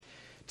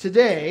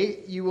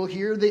Today, you will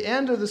hear the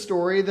end of the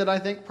story that I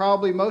think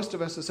probably most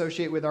of us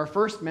associate with our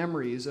first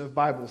memories of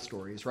Bible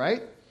stories,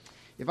 right?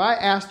 If I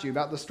asked you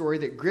about the story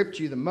that gripped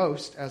you the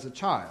most as a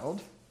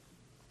child,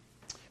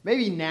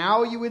 maybe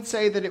now you would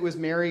say that it was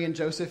Mary and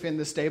Joseph in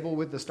the stable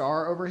with the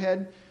star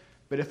overhead,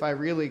 but if I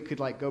really could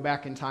go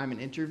back in time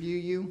and interview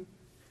you,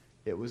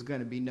 it was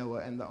going to be Noah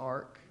and the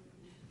ark.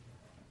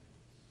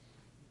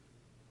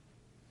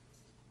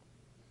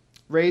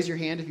 Raise your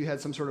hand if you had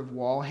some sort of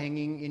wall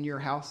hanging in your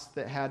house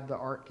that had the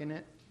ark in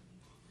it.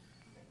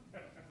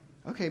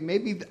 Okay,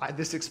 maybe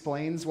this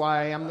explains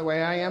why I am the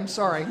way I am.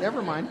 Sorry,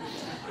 never mind.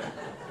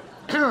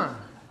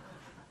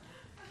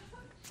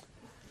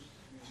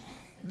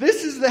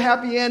 This is the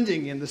happy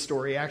ending in the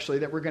story, actually,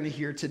 that we're going to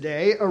hear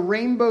today. A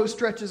rainbow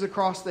stretches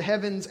across the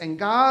heavens, and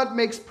God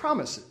makes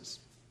promises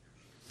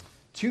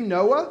to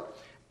Noah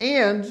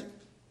and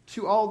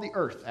to all the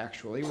earth,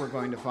 actually, we're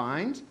going to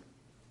find.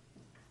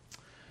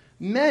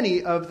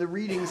 Many of the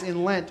readings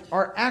in Lent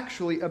are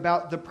actually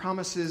about the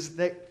promises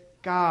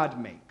that God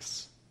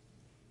makes.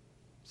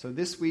 So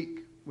this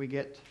week we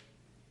get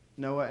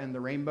Noah and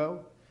the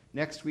rainbow.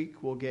 Next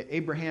week we'll get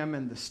Abraham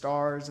and the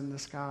stars in the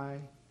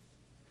sky.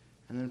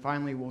 And then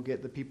finally we'll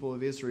get the people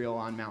of Israel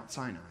on Mount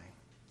Sinai.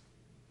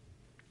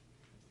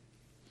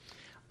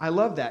 I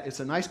love that. It's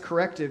a nice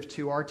corrective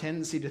to our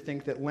tendency to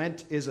think that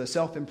Lent is a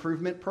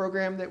self-improvement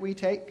program that we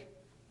take.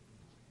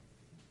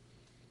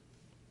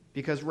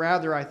 Because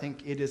rather, I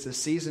think it is a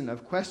season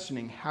of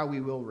questioning how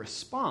we will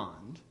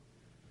respond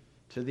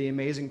to the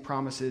amazing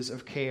promises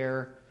of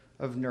care,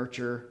 of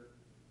nurture,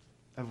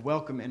 of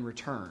welcome and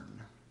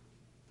return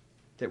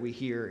that we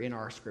hear in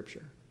our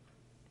scripture.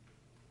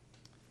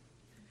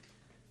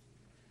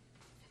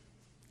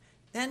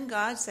 Then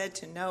God said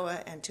to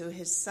Noah and to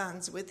his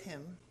sons with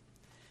him,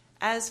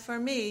 "As for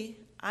me,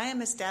 I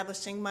am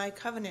establishing my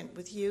covenant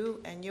with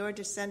you and your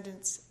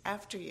descendants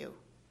after you,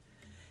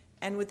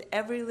 and with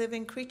every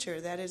living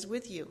creature that is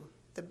with you,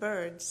 the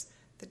birds,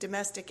 the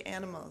domestic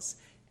animals,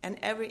 and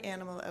every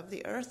animal of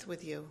the earth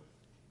with you,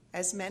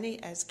 as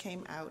many as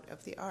came out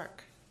of the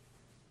ark.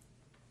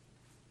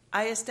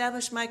 I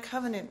establish my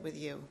covenant with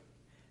you,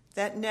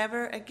 that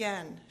never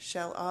again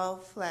shall all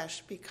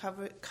flesh be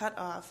cut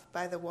off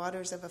by the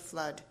waters of a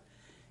flood,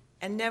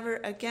 and never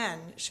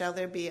again shall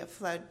there be a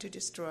flood to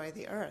destroy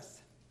the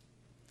earth."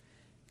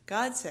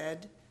 God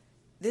said,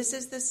 "This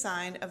is the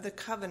sign of the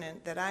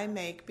covenant that I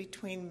make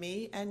between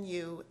me and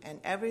you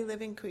and every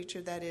living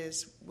creature that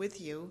is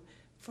with you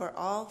for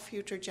all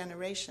future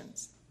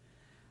generations.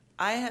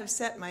 I have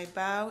set my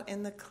bow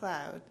in the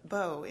clouds,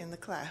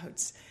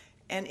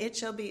 and it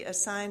shall be a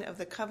sign of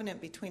the covenant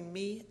between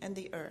me and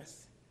the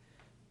earth.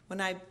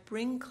 When I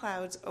bring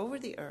clouds over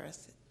the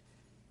earth,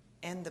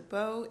 and the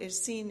bow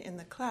is seen in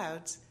the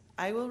clouds,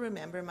 I will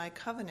remember my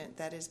covenant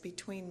that is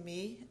between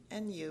me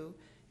and you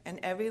and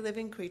every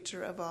living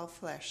creature of all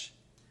flesh.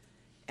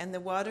 And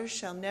the waters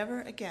shall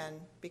never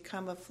again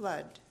become a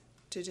flood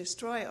to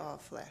destroy all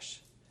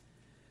flesh.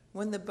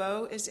 When the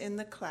bow is in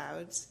the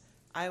clouds,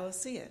 I will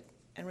see it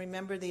and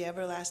remember the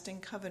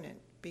everlasting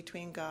covenant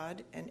between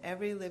God and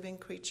every living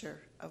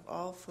creature of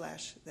all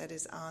flesh that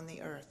is on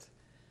the earth."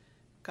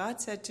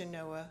 God said to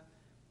Noah,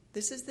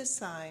 "This is the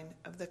sign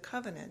of the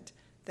covenant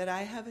that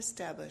I have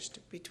established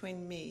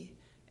between me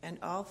and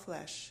all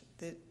flesh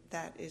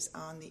that is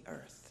on the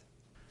earth."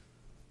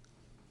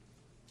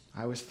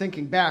 I was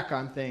thinking back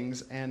on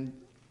things, and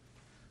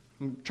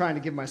I'm trying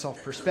to give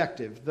myself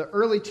perspective. The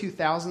early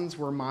 2000s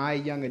were my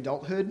young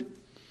adulthood,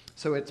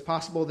 so it's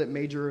possible that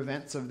major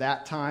events of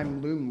that time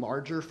loom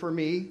larger for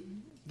me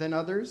than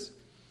others.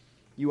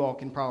 You all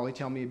can probably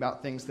tell me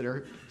about things that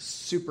are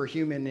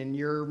superhuman in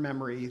your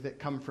memory that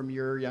come from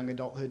your young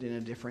adulthood in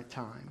a different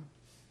time.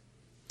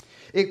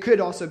 It could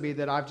also be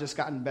that I've just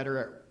gotten better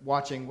at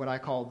watching what I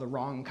call the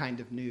wrong kind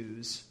of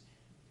news.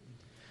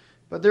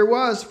 But there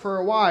was, for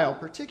a while,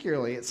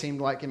 particularly, it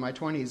seemed like in my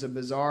 20s, a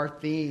bizarre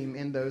theme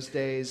in those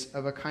days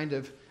of a kind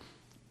of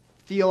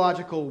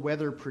theological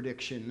weather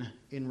prediction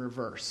in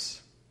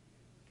reverse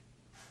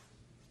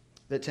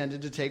that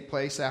tended to take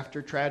place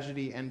after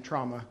tragedy and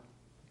trauma.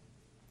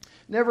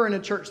 Never in a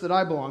church that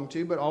I belonged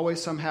to, but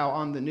always somehow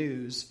on the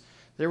news,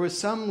 there was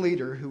some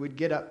leader who would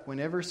get up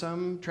whenever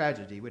some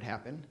tragedy would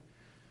happen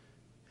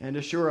and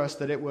assure us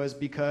that it was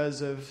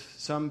because of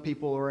some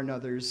people or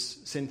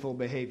another's sinful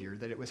behavior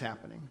that it was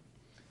happening.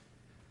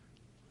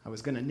 I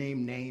was going to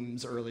name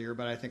names earlier,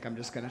 but I think I'm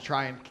just going to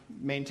try and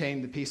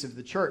maintain the peace of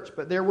the church.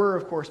 But there were,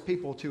 of course,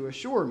 people to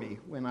assure me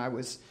when I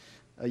was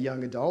a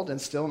young adult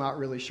and still not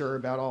really sure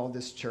about all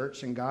this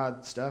church and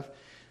God stuff,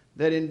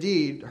 that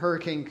indeed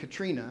Hurricane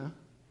Katrina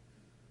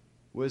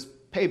was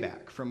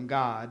payback from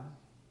God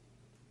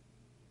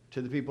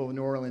to the people of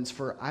New Orleans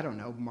for, I don't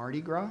know,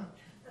 Mardi Gras?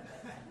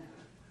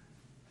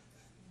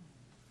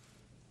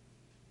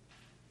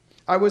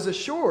 I was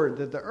assured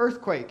that the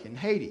earthquake in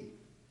Haiti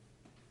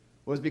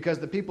was because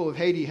the people of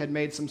Haiti had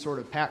made some sort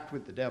of pact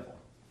with the devil.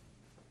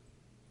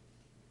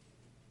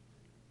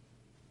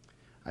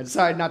 I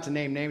decided not to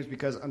name names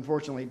because,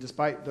 unfortunately,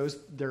 despite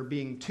there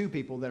being two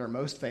people that are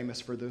most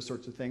famous for those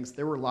sorts of things,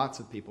 there were lots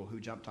of people who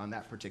jumped on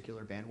that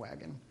particular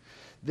bandwagon.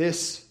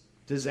 This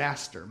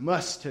disaster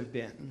must have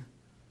been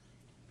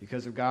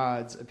because of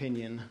God's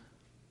opinion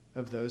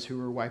of those who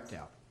were wiped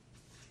out.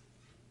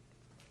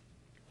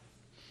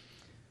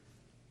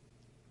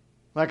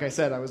 Like I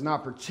said, I was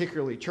not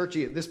particularly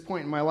churchy at this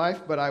point in my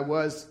life, but I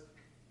was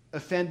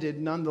offended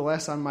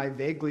nonetheless on my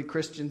vaguely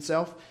Christian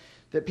self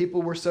that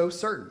people were so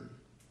certain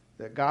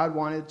that God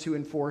wanted to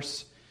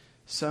enforce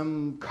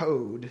some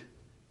code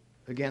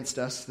against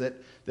us that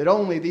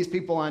only these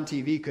people on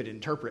TV could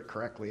interpret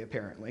correctly,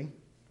 apparently,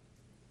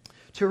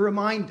 to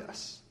remind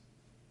us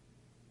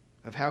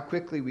of how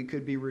quickly we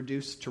could be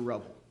reduced to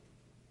rubble.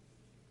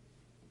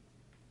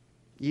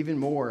 Even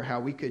more,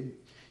 how we could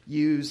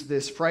use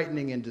this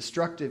frightening and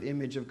destructive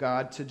image of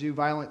God to do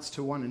violence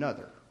to one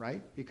another,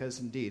 right?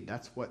 Because indeed,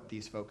 that's what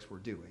these folks were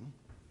doing.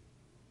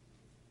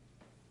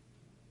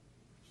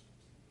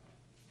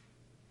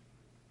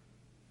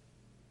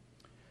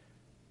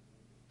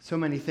 So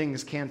many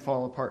things can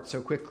fall apart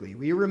so quickly.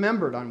 We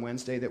remembered on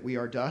Wednesday that we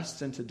are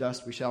dust, and to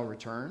dust we shall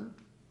return.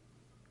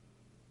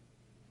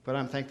 But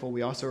I'm thankful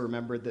we also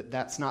remembered that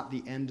that's not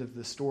the end of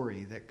the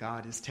story that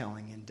God is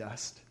telling in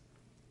dust.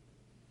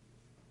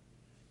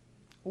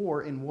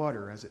 Or in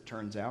water, as it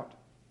turns out.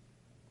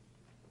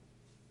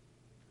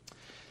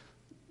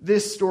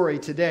 This story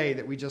today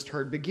that we just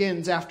heard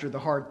begins after the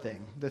hard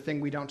thing, the thing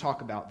we don't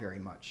talk about very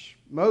much.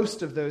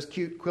 Most of those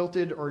cute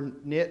quilted or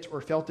knit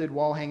or felted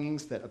wall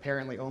hangings that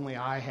apparently only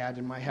I had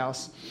in my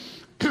house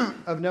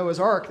of Noah's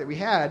Ark that we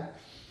had,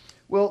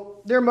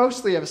 well, they're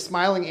mostly of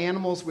smiling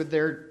animals with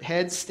their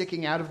heads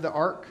sticking out of the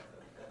ark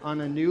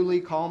on a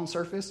newly calm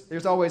surface.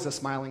 There's always a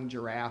smiling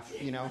giraffe,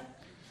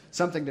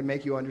 something to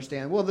make you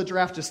understand. Well, the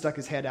giraffe just stuck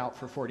his head out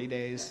for 40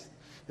 days.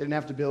 They didn't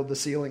have to build the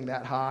ceiling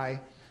that high.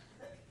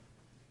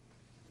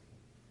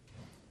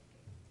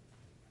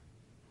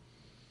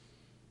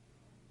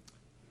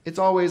 It's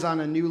always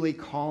on a newly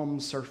calm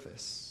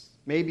surface.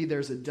 Maybe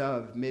there's a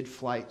dove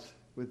mid-flight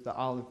with the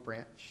olive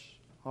branch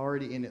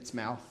already in its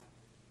mouth.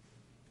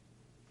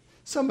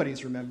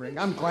 Somebody's remembering.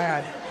 I'm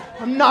glad.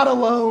 I'm not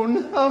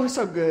alone. Oh,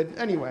 so good.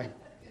 Anyway.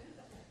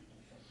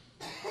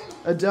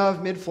 A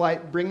dove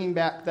mid-flight bringing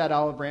back that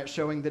olive branch,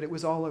 showing that it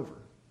was all over.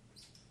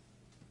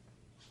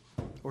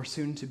 Or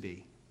soon to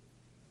be.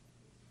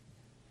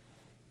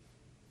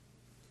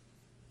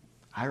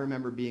 I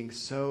remember being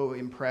so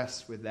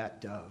impressed with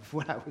that dove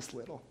when I was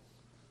little.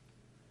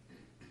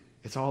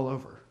 It's all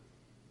over.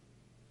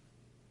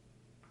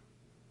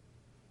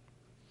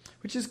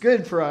 Which is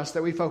good for us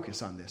that we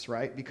focus on this,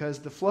 right? Because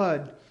the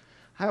flood,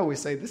 I always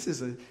say this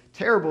is a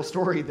terrible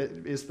story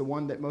that is the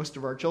one that most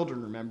of our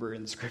children remember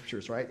in the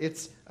scriptures, right?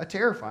 It's a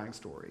terrifying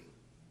story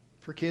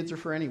for kids or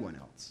for anyone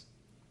else.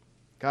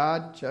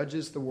 God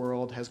judges the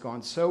world, has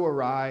gone so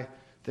awry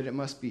that it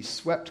must be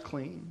swept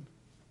clean,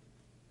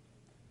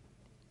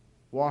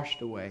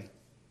 washed away.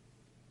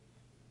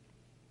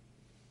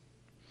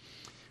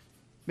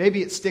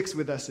 Maybe it sticks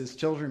with us as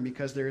children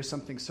because there is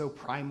something so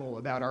primal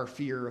about our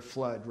fear of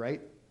flood,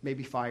 right?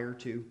 Maybe fire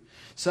too.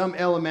 Some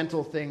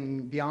elemental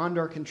thing beyond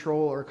our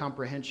control or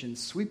comprehension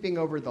sweeping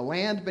over the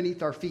land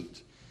beneath our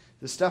feet.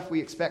 The stuff we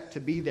expect to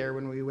be there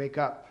when we wake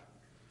up.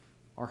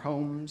 Our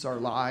homes, our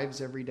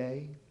lives every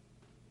day.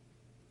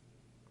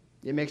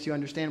 It makes you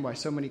understand why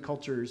so many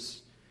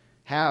cultures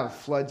have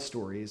flood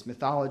stories,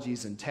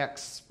 mythologies, and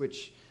texts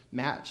which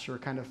match or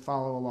kind of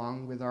follow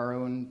along with our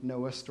own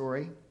Noah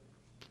story.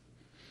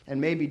 And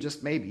maybe,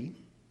 just maybe,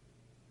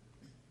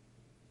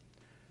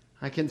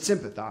 I can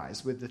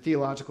sympathize with the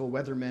theological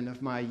weathermen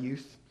of my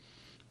youth.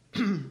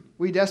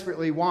 We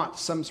desperately want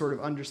some sort of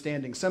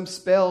understanding, some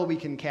spell we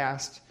can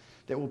cast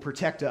that will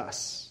protect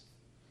us.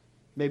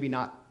 Maybe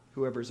not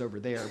whoever's over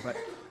there, but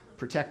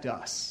protect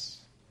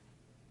us.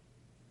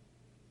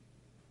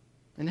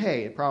 And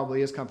hey, it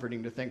probably is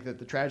comforting to think that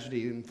the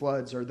tragedy and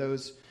floods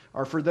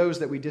are for those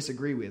that we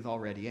disagree with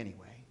already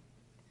anyway.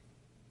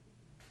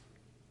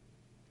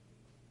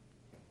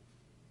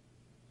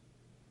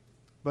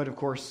 But of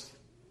course,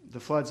 the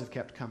floods have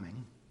kept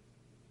coming.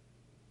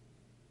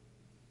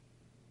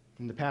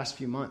 In the past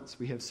few months,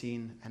 we have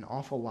seen an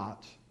awful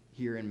lot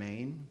here in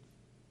Maine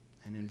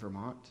and in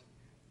Vermont.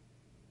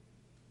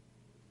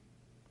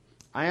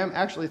 I am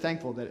actually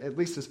thankful that, at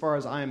least as far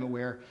as I am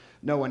aware,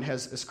 no one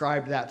has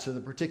ascribed that to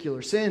the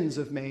particular sins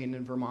of Maine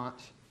and Vermont.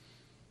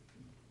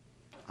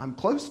 I'm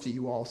close to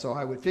you all, so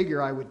I would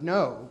figure I would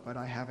know, but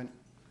I haven't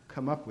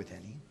come up with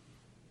any.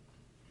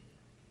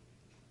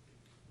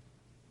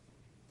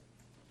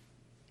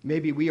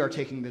 Maybe we are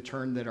taking the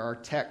turn that our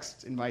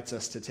text invites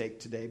us to take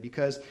today,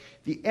 because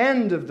the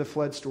end of the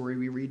flood story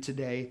we read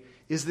today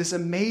is this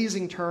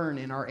amazing turn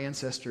in our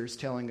ancestors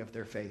telling of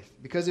their faith.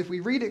 Because if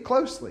we read it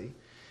closely,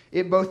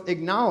 it both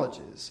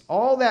acknowledges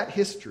all that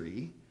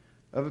history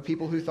of a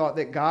people who thought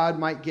that God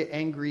might get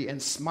angry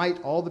and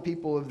smite all the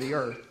people of the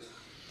earth,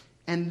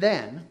 and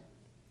then,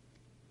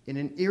 in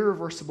an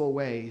irreversible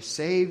way,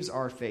 saves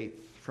our faith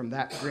from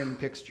that grim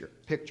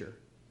picture.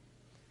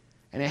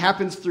 And it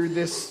happens through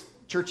this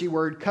churchy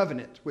word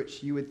covenant,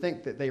 which you would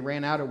think that they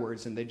ran out of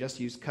words and they just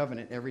used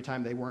covenant every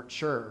time they weren't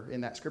sure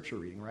in that scripture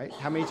reading, right?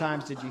 How many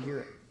times did you hear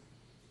it?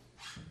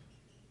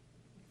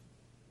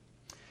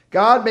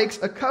 God makes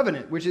a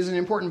covenant, which is an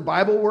important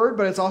Bible word,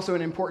 but it's also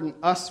an important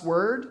us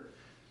word.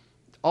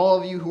 All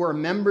of you who are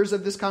members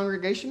of this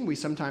congregation, we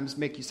sometimes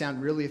make you sound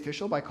really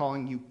official by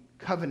calling you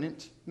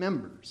covenant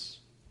members.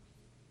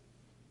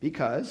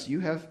 Because you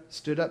have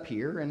stood up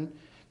here and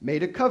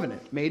made a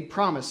covenant, made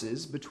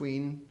promises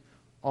between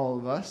all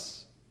of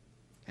us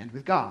and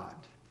with God.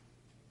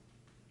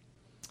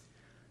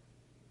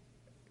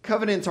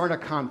 Covenants aren't a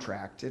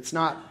contract. It's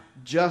not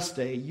just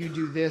a you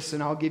do this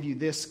and I'll give you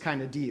this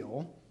kind of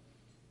deal.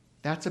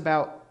 That's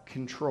about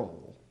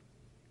control.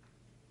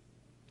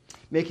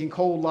 Making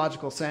cold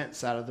logical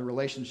sense out of the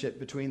relationship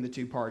between the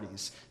two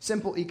parties.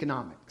 Simple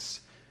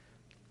economics.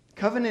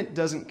 Covenant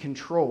doesn't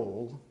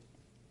control,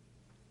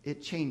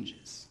 it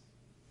changes.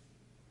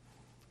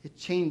 It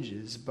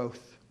changes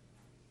both.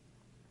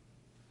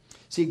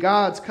 See,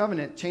 God's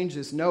covenant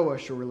changes Noah,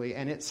 surely,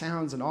 and it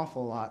sounds an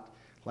awful lot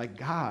like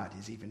God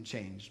is even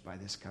changed by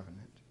this covenant.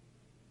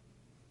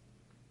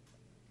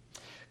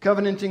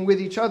 Covenanting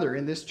with each other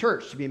in this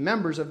church, to be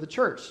members of the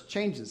church,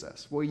 changes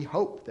us. We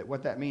hope that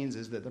what that means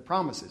is that the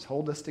promises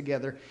hold us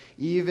together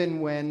even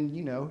when,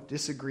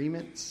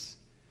 disagreements,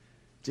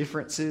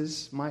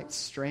 differences might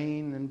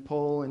strain and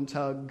pull and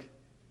tug.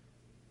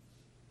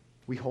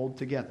 We hold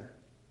together.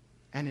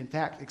 And in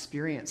fact,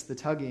 experience the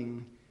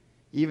tugging,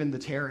 even the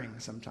tearing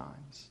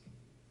sometimes,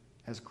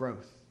 as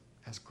growth,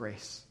 as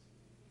grace.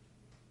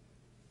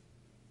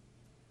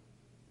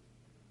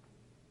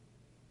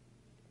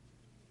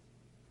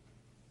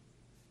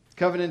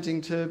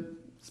 Covenanting to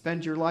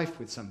spend your life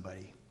with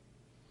somebody.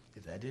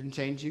 If that didn't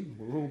change you,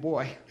 oh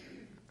boy.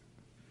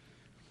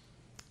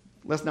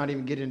 Let's not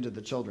even get into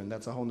the children.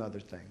 That's a whole other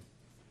thing.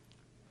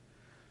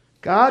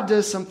 God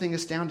does something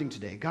astounding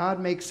today. God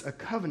makes a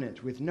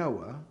covenant with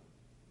Noah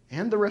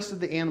and the rest of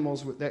the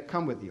animals that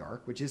come with the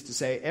ark, which is to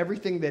say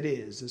everything that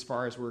is as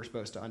far as we're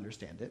supposed to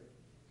understand it.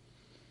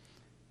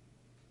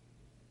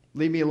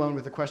 Leave me alone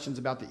with the questions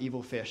about the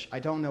evil fish. I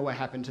don't know what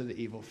happened to the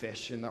evil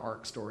fish in the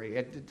ark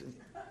story.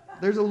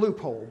 There's a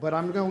loophole, but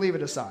I'm going to leave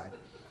it aside.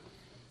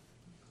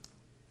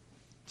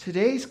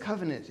 Today's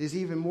covenant is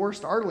even more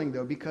startling,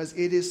 though, because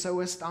it is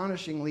so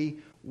astonishingly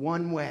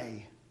one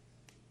way.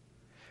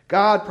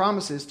 God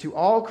promises to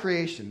all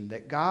creation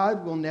that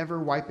God will never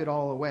wipe it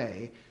all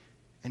away.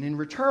 And in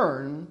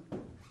return,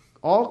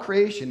 all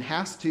creation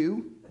has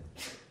to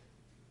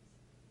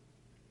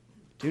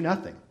do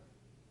nothing.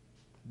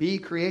 Be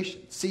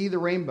creation. See the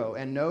rainbow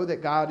and know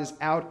that God is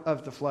out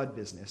of the flood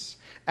business,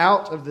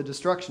 out of the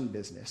destruction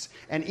business,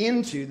 and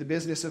into the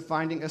business of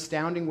finding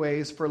astounding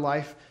ways for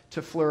life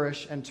to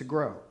flourish and to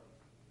grow.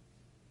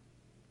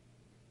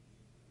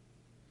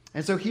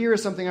 And so here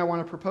is something I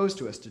want to propose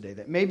to us today,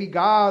 that maybe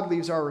God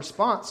leaves our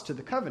response to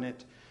the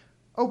covenant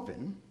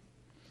open,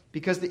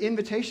 because the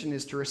invitation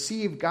is to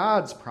receive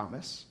God's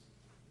promise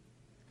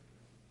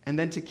and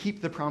then to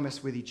keep the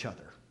promise with each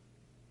other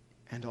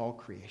and all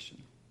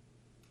creation.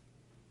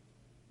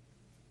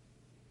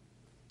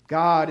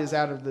 God is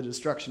out of the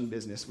destruction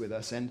business with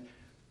us, and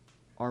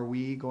are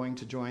we going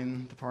to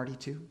join the party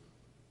too?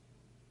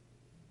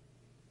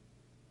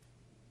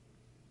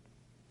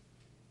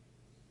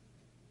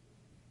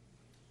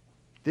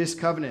 This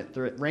covenant,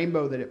 the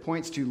rainbow that it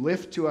points to,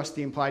 lift to us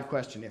the implied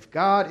question: if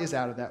God is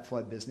out of that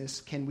flood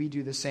business, can we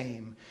do the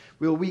same?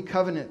 Will we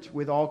covenant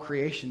with all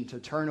creation to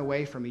turn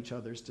away from each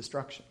other's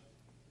destruction?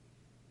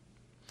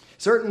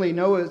 Certainly,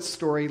 Noah's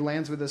story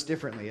lands with us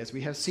differently, as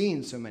we have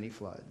seen so many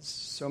floods,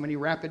 so many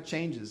rapid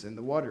changes in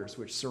the waters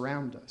which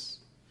surround us.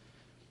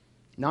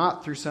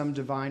 Not through some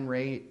divine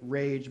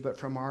rage, but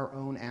from our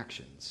own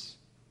actions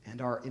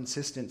and our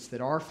insistence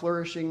that our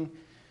flourishing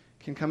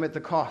can come at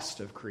the cost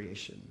of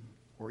creation,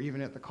 or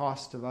even at the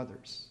cost of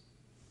others.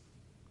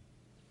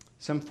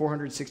 Some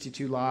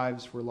 462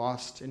 lives were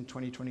lost in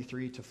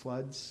 2023 to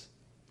floods,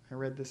 I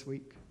read this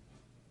week.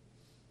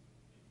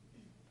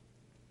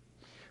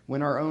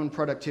 When our own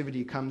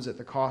productivity comes at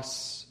the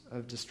costs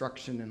of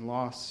destruction and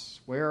loss,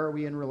 where are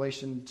we in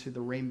relation to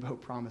the rainbow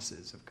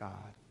promises of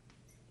God?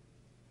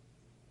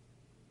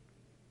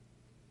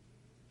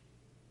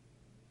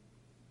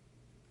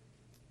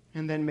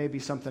 And then maybe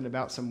something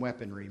about some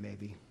weaponry,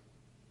 maybe.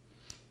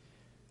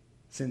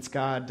 Since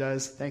God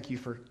does, thank you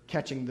for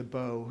catching the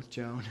bow,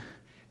 Joan.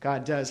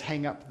 God does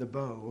hang up the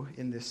bow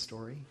in this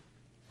story.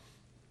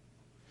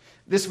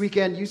 This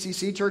weekend,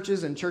 UCC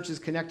churches and churches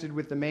connected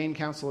with the main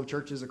council of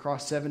churches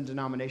across 7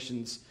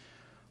 denominations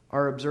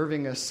are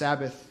observing a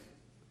Sabbath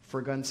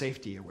for gun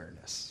safety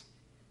awareness.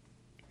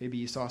 Maybe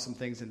you saw some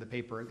things in the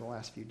paper in the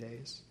last few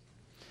days.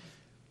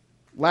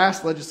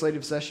 Last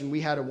legislative session,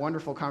 we had a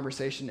wonderful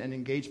conversation and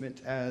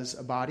engagement as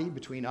a body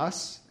between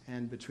us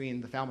and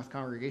between the Falmouth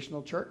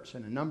Congregational Church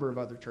and a number of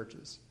other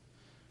churches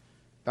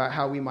about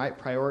how we might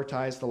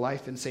prioritize the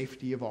life and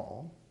safety of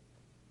all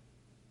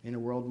in a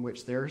world in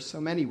which there are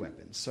so many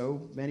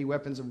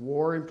weapons of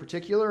war in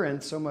particular,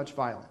 and so much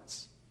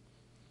violence.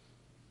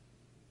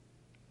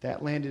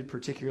 That landed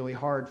particularly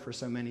hard for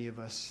so many of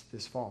us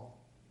this fall.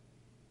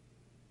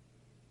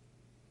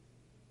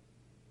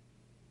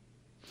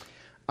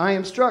 I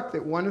am struck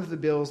that one of the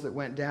bills that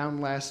went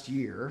down last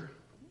year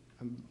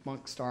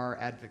amongst our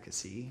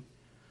advocacy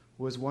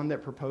was one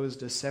that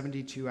proposed a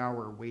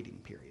 72-hour waiting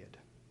period.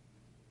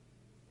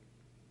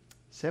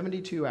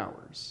 72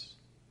 hours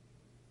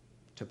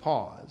to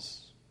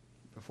pause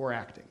before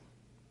acting.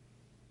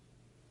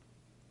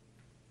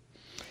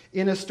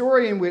 In a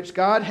story in which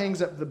God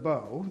hangs up the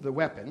bow, the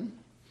weapon,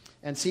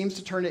 and seems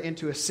to turn it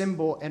into a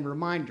symbol and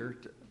reminder.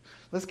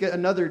 Let's get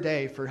another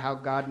day for how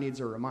God needs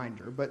a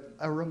reminder, but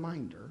a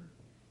reminder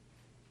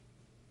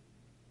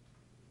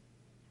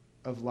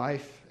of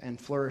life and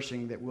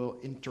flourishing that will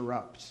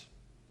interrupt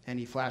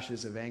any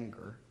flashes of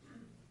anger.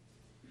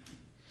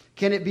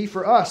 Can it be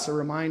for us a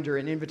reminder,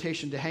 an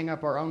invitation to hang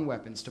up our own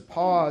weapons, to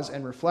pause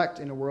and reflect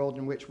in a world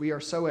in which we are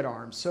so at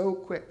arms, so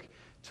quick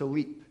to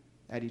leap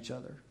at each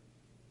other,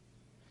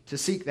 to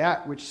seek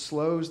that which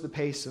slows the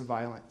pace of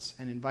violence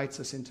and invites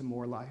us into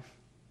more life?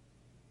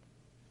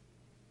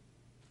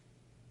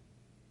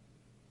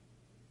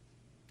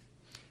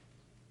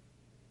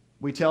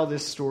 We tell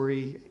this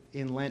story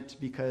in Lent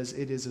because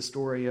it is a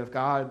story of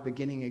God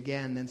beginning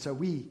again, and so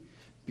we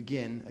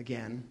begin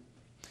again,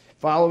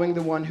 following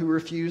the one who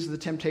refused the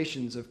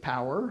temptations of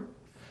power,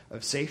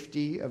 of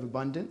safety, of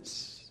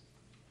abundance,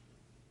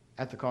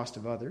 at the cost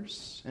of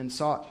others, and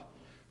sought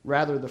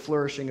rather the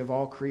flourishing of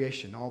all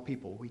creation, all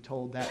people. We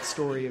told that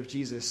story of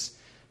Jesus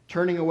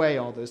turning away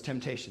all those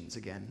temptations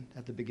again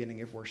at the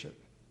beginning of worship.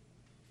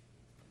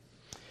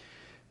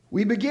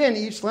 We begin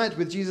each Lent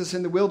with Jesus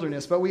in the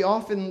wilderness, but we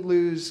often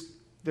lose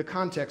the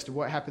context of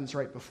what happens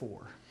right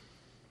before.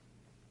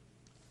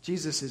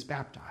 Jesus is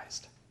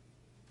baptized,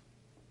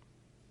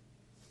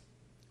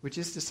 which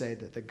is to say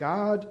that the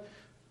God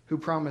who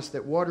promised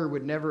that water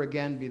would never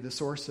again be the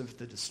source of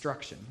the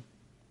destruction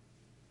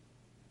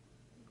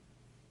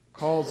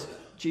calls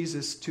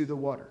Jesus to the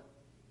water.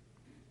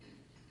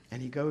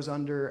 And he goes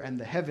under, and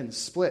the heavens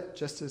split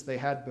just as they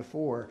had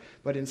before,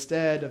 but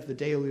instead of the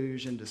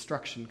deluge and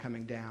destruction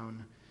coming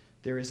down,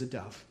 there is a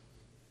dove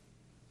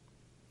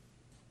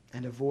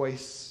and a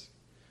voice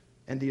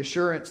and the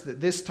assurance that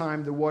this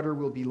time the water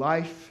will be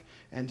life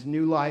and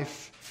new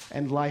life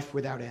and life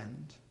without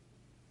end.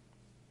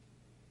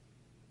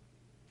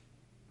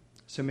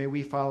 So may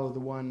we follow the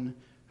one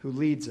who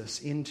leads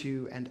us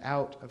into and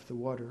out of the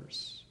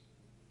waters,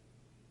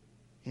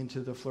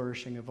 into the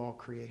flourishing of all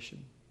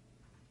creation.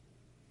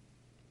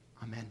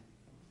 Amen.